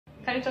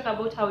Can you talk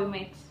about how we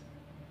met?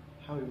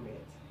 How we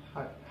met?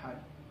 How?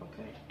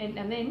 Okay.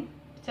 And then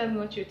tell me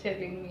what you're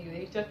telling me.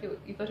 You thought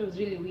it was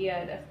really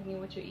weird asking you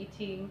what you're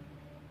eating,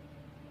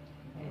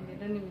 and I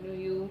don't even know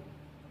you.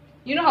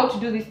 You know how to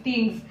do these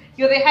things.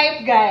 You're the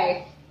hype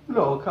guy.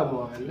 No, come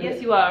on.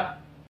 Yes, you are.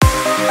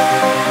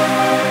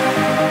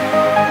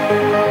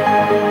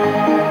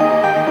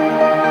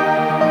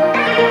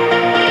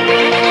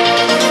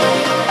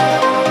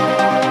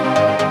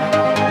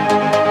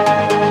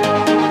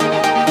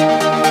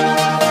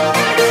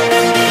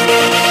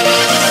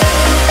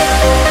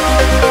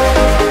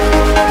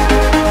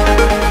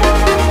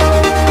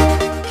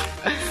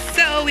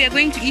 So we are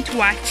going to eat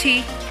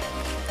wachi.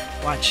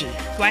 Watch it.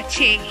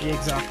 Wachi.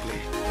 Exactly.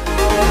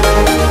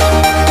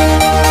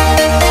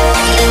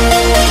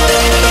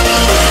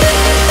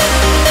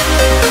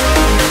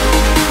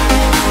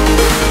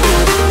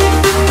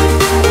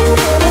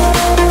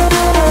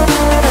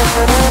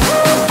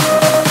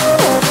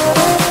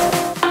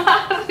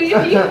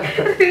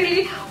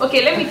 Really?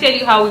 Okay, let me tell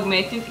you how we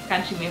met since you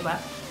can't remember.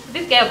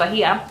 This guy over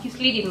here, he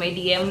slid in my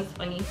DMs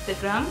on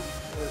Instagram.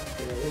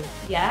 Okay.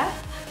 Yeah.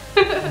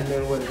 And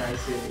then what did I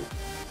say?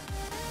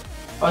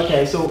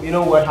 Okay, so you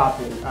know what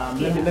happened?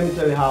 Let me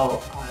tell you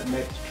how I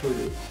met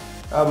Trudy.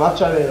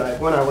 Actually, like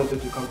when I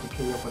wanted to come to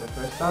Kenya for the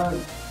first time,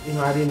 you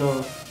know, I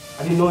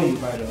didn't know you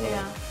by the way.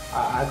 Yeah.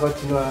 I got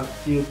to know a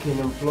few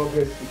Kenyan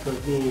vloggers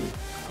because me,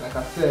 like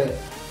I said,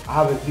 I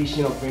have a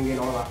vision of bringing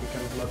all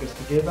African vloggers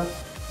together.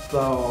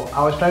 So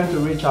I was trying to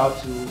reach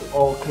out to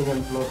all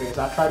Kenyan vloggers.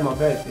 I tried my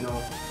best, you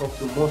know, talk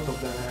to most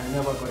of them, and I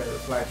never got a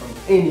reply from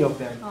any of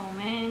them. Oh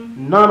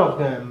man. None of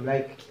them.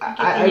 Like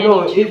I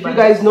know if you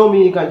guys know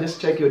me, you can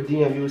just check your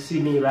DM. You'll see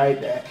me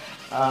right there.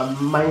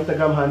 My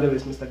Instagram handle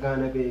is Mr.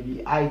 Ghana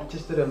Baby. I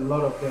tested a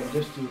lot of them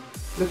just to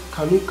look.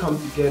 Can we come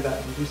together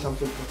and do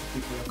something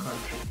positive for your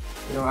country?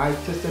 You know, I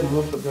tested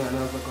most of them and I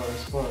never got a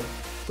response.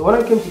 So when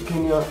I came to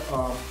Kenya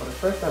for the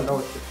first time, that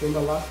was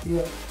September last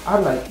year, I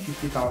had like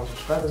 50,000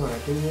 subscribers when I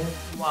came here.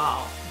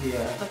 Wow.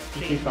 Yeah, That's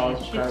 50,000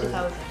 subscribers.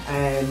 50,000.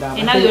 And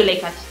now you're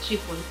like at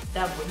triple,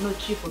 double, no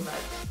triple,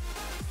 but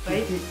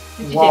right?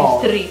 50 wow.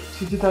 times 3.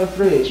 50 times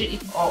 3.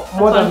 Oh,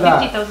 more than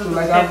that. 50,000 So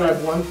like I have like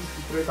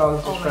 163,000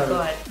 Oh subscribers. my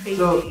god, crazy.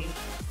 So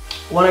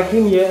when I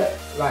came here,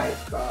 like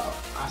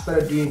I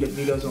started doing the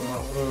videos on my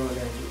own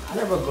and I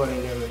never got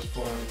any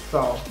response.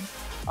 So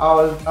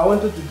I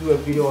wanted to do a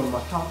video on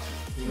my tattoo,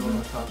 you know,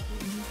 my tattoo.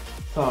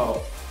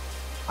 So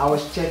I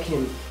was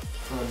checking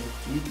on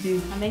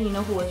YouTube, and then you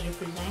know who was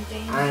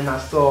representing? and I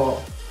saw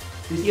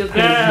this Your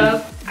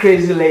girl.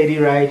 crazy lady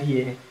right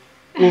here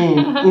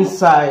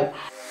inside.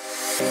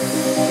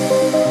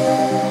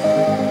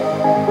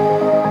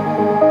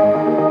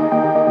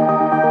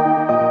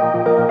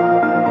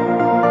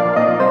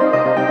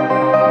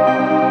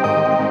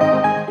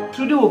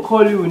 Trudy will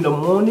call you in the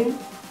morning,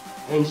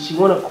 and she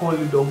wanna call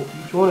you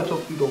she wanna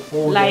talk to you the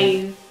whole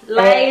day.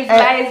 Lies.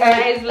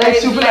 And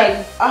she'll be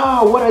like,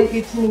 what are you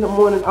eating in the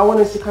morning? I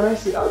wanna see, can I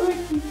see? I was like,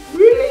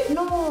 really?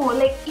 No,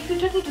 like if you're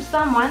talking to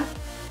someone,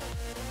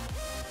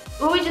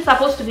 we were just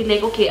supposed to be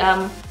like, okay,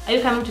 are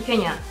you coming to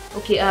Kenya?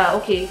 Okay,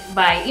 okay,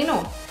 bye. You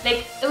know,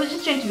 like I was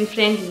just trying to be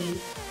friendly.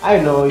 I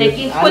know. Like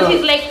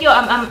it's like, yo,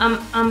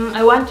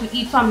 I want to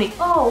eat. So I'm like,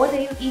 oh, what are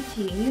you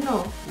eating? You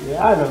know.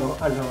 Yeah, I know.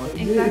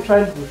 Exactly. You're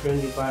trying to be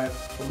friendly, but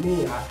for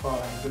me, I felt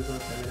like this was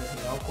a little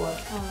bit awkward.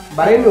 Oh,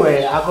 but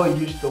anyway, I got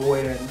used to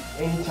it, and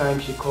anytime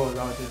she calls,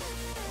 I'll just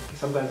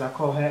sometimes I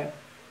call her,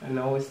 and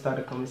I always start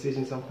a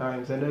conversation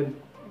sometimes, and then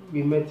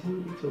we met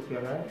in Ethiopia,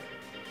 right?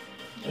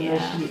 And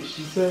then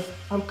she said,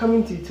 I'm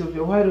coming to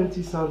Ethiopia, why don't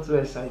you sound so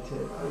excited?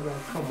 I was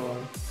like, come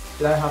on,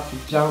 did I have to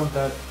jump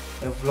that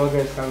a vlogger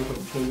is coming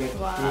from Kenya to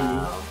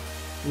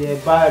see me? Yeah,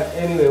 but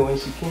anyway, when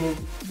she came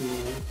to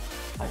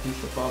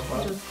Addis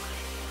Ababa,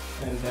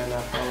 and then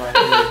I felt like,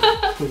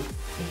 hey,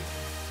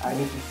 I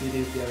need to see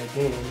this girl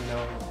again, you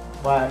know.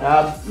 But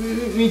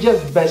we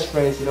just best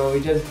friends, you know, we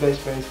just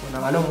best friends for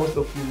now. I know most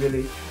of you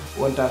really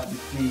want us to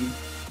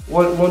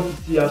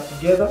see us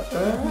together.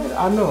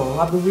 I know,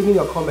 I've been reading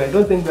your comment.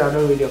 Don't think that I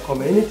don't read your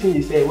comment. Anything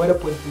you say, whether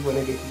positive or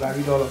negative, I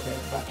read all of them.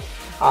 But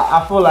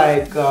I feel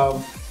like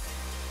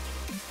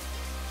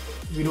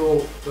you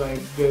know, like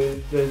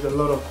there's a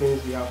lot of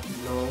things we have to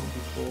know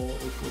before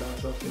we put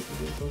ourselves into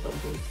this or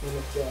something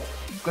like that.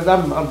 Because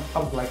I'm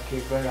like a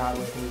very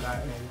hardworking guy.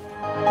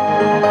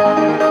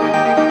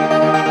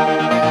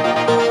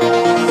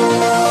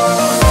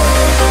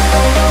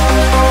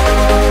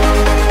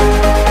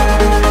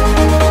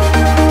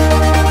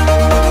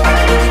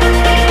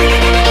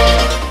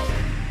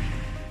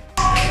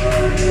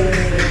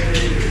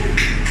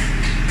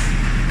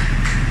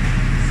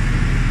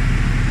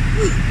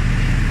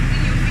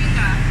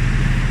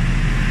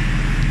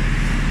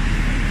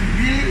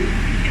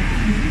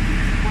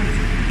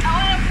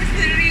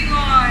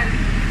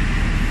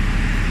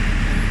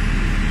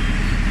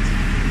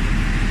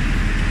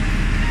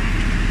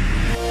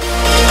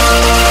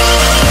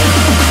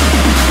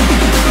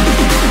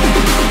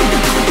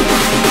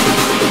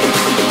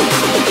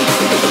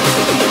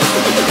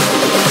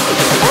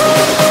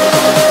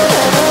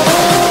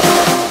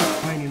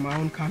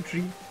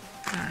 country.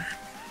 Ah.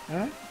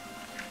 Huh? I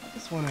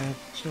just want to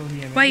show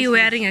here. Why are you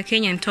wearing a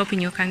Kenyan top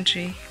in your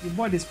country? You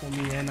bought this for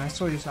me and I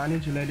saw you, so I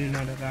need to let you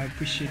know that I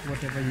appreciate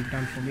whatever you've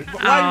done for me.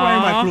 But why are you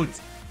wearing my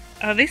clothes?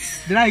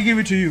 This? Did I give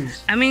it to you?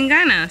 I'm in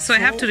Ghana, so I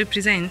have to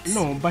represent.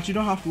 No, but you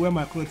don't have to wear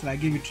my clothes. I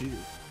give it to you.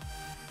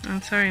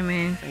 I'm sorry,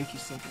 man. Thank you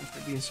so much for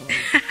being sorry.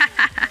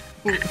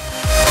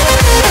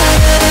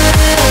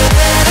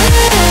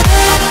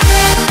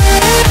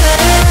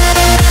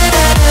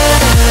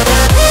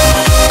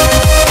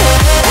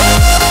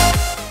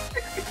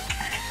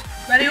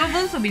 But you've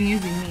also been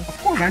using me. Of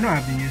course, I know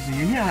I've been using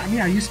you.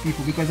 I use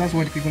people because that's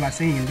what people are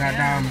saying.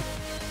 That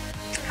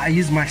I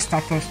use my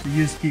status to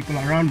use people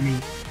around me.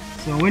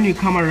 So when you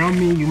come around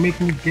me, you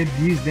make me get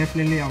views.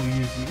 Definitely, I will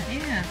use you.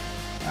 Yeah.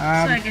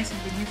 So I guess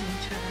you've been using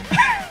each other.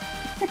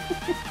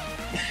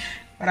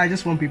 But I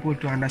just want people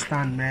to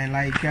understand, man.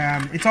 Like,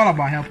 it's all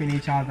about helping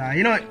each other.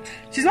 You know,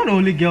 she's not the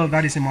only girl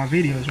that is in my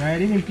videos,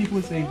 right? Even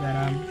people say that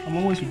I'm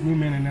always with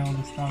women and all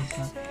the stuff.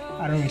 So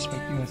I don't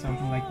respect you or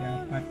something like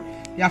that. But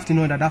you have to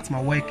know that that's my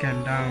work,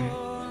 and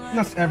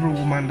not every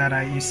woman that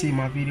you see in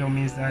my video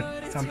means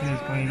that something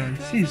is going on.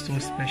 She's so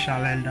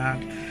special, and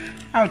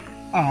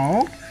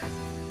oh,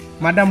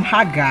 Madam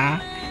Haga.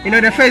 You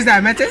know, the first day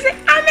I met her, I said,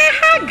 I'm a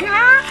Haga.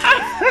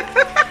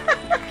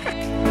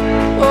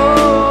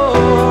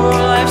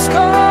 Life's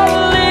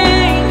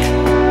calling,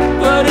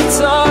 but it's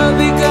all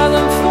because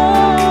I'm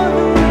falling.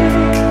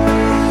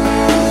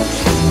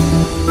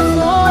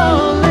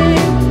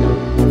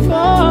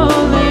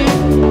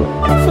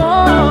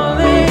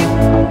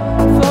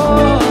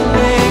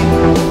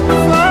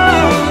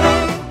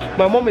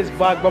 My mom is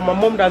back, but my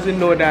mom doesn't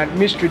know that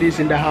Miss Trudy is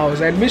in the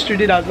house, and Miss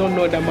Trudy does not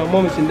know that my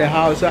mom is in the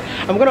house. So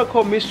I'm gonna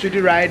call Miss Trudy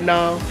right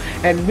now,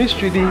 and Miss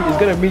Trudy is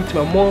gonna meet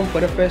my mom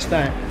for the first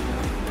time.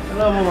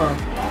 Hello, Mama.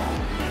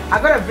 I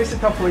got a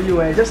visitor for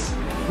you, and just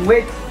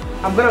wait.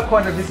 I'm gonna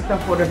call the visitor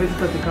for the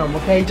visitor to come,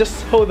 okay?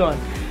 Just hold on.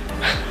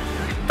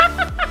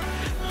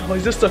 I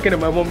was just talking to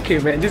my mom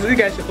came, man. Just you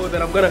guys should hold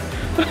on. I'm gonna.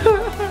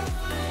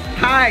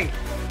 Hi.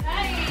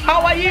 Hi.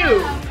 How are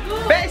you?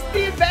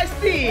 Bestie,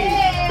 bestie.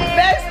 Hey.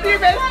 Bestie,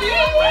 bestie.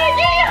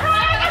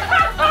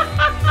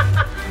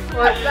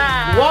 What's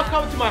up?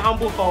 Welcome to my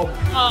humble home.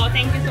 Oh,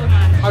 thank you so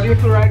much. How do you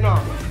feel right now?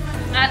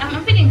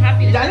 I'm feeling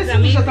happy. Yeah,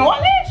 listen to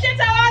Shatawale.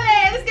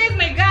 Shatawale, this guy's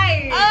my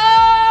guy.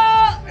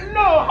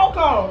 No, how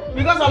come?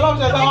 Because I love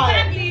Shatawale.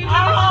 Exactly.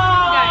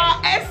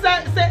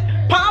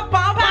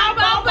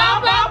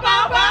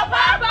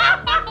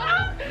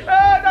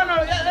 No,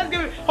 let's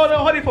give it.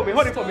 Hold it for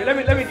me.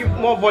 Let me give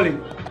more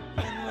volume.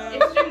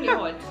 Extremely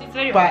hot. It's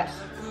very But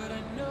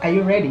hot. are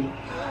you ready?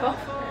 Oh.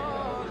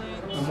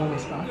 My mom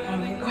is back. Oh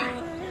my god.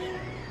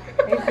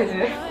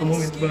 My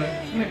mom is back.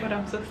 Oh my god,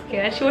 I'm so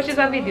scared. She watches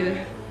our videos.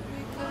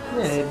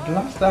 Yeah, the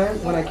last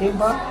time when I came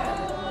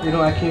back, you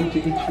know, I came to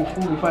eat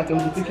fufu before I came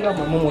to pick you up.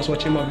 My mom was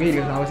watching my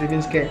videos. I was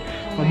even scared.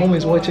 My mom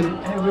is watching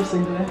every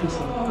single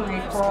episode. Oh my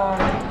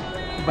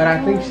god. But I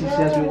think she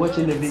has been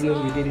watching the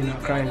videos we did in our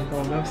crying and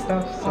all that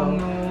stuff. So Oh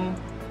no.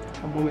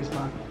 my mom is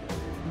back.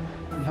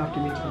 You have to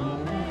meet my mom.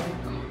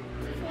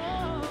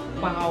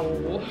 Wow.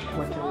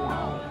 What a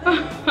wow.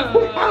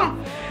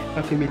 You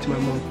have to meet my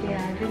mom. Yeah,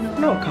 I don't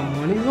know. No, come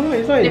on. It's not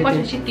Then what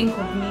anything. did she think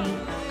of me?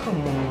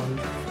 Come on.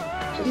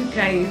 You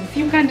guys,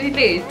 you can't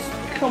relate.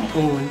 Come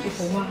on.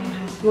 Just, Wow.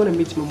 you want to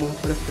meet my mom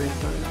for the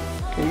first time.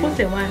 Okay? What's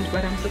the one?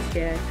 But I'm so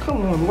scared.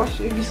 Come on. Why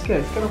should you be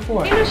scared? Scared of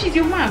what? You know she's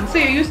your mom, so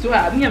you're used to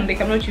her. Me, I'm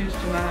like, I'm not used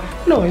to her.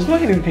 No, it's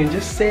not anything.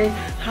 Just say,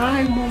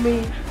 hi,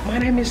 mommy. My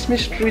name is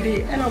Miss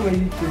Trudy, and I'm a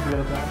YouTube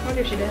vlogger. What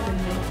if she doesn't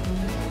like me?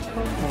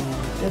 Come on.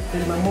 Just say,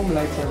 my mom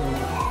likes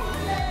everyone.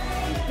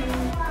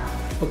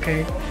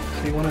 Okay.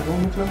 So you want to go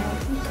with my mom?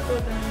 Let's go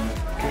down.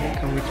 Okay,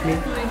 come with me. Oh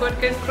my god,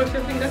 guys, cross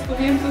your fingers for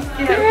me. I'm so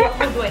scared.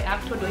 How do I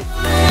act? How do I?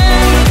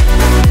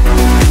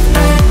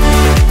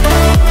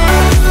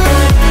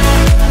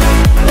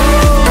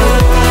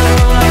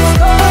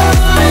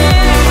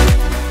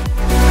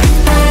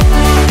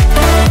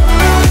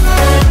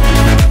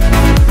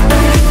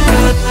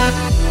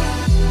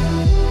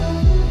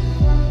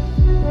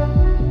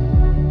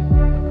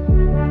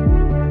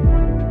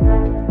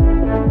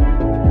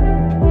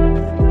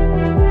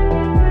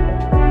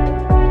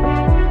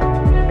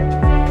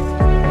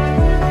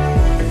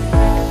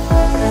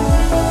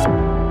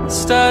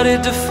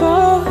 Started to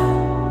fall,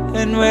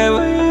 and where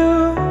were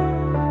you?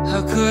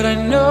 How could I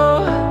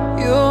know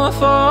you were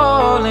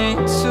falling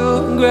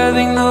too?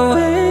 Grabbing the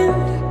wind,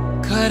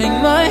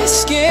 cutting my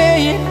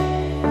skin,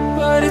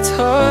 but it's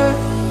hard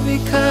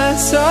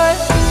because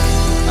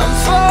I'm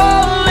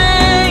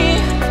falling.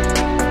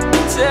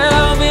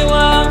 Tell me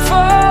why I'm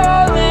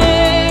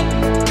falling.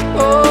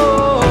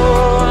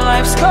 Oh,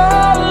 life's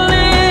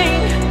calling,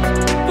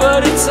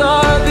 but it's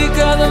hard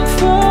because I'm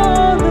falling.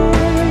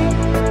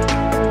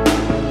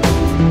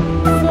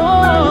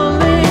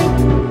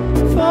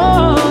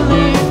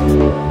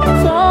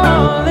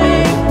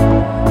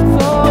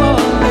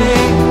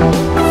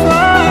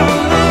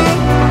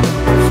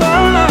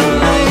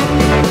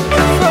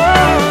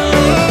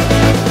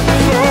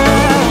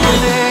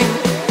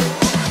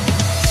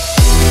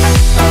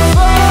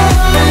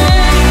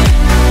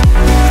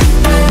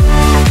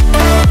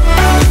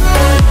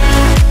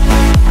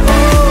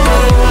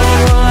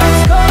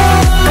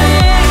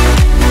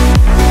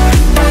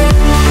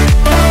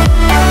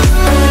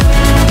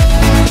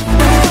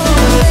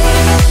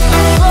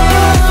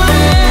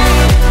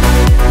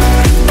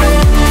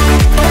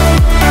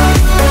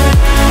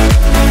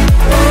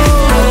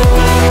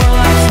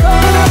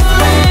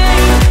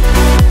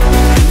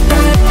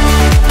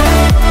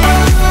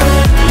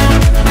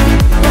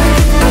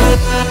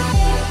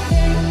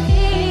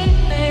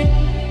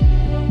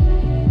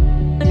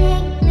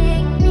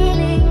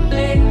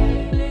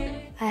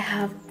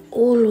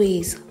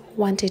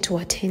 wanted to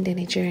attend a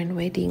Nigerian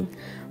wedding.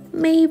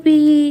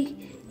 Maybe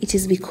it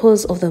is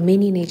because of the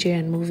many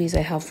Nigerian movies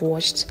I have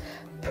watched.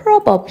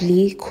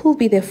 Probably could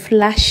be the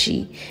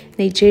flashy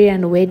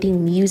Nigerian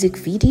wedding music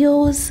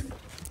videos.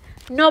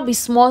 No be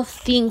small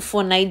thing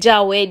for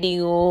Niger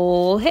wedding.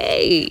 Oh,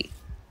 hey.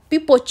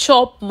 People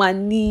chop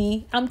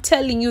money. I'm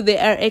telling you, they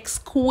are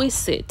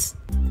exquisite.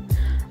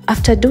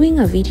 After doing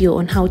a video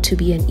on how to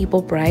be an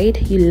Igbo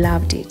bride, you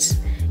loved it.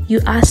 You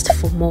asked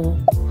for more.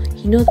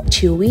 You know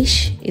that your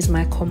wish is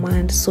my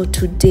command. So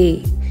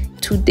today,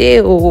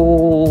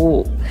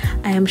 oh,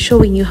 I am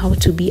showing you how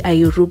to be a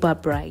Yoruba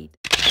bride.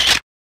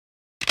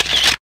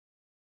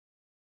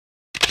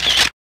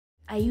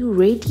 Are you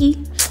ready?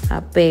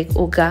 I beg,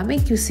 Oga,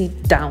 make you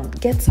sit down,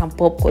 get some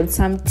popcorn,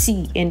 some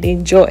tea, and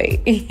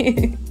enjoy.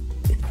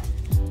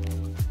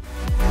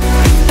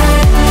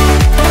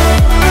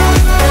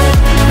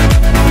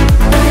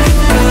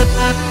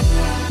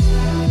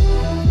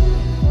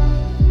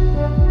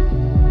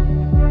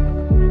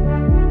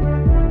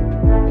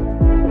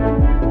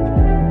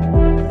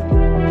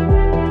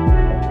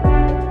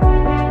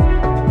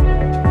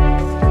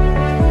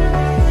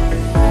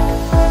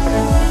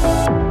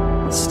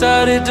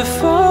 Started to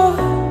fall,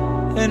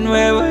 and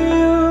where were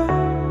you?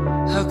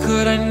 How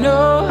could I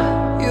know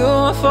you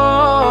were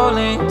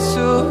falling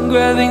too?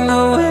 Grabbing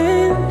the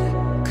wind,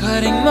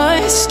 cutting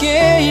my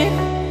skin,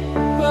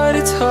 but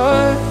it's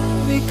hard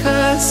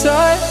because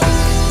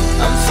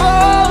I'm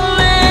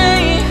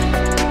falling.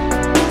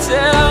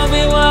 Tell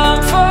me why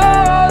I'm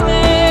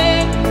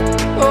falling.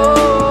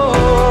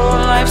 Oh,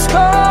 life's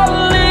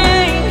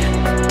calling,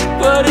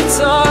 but it's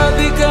hard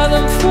because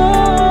I'm falling.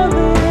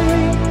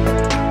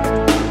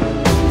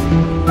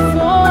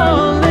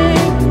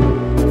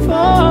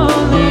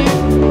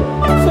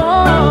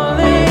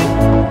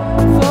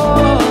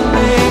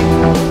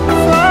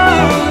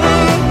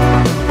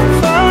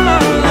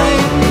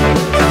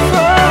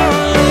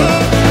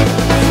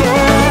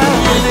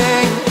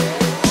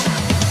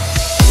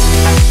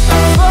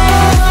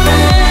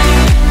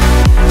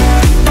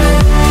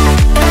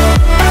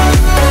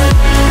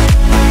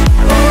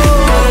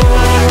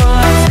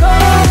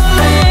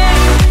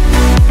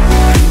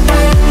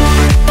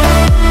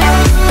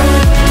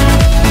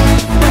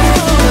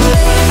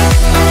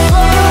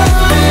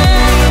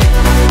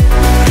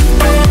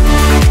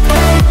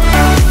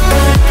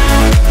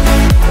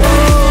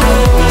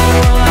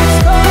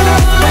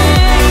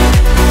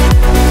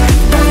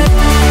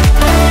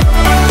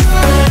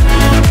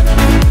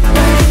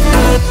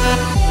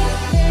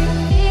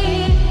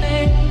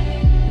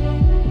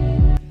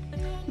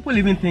 People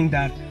even think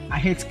that I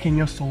hate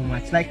Kenya so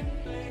much,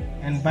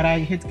 but I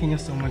hate Kenya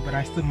so much, but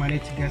I still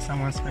managed to get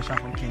someone special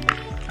from Kenya.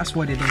 That's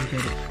why they don't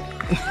get it.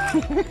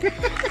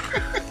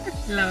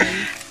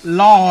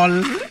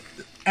 Lol.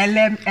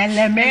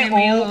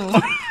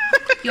 LMAO.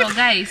 Yo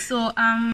guys, so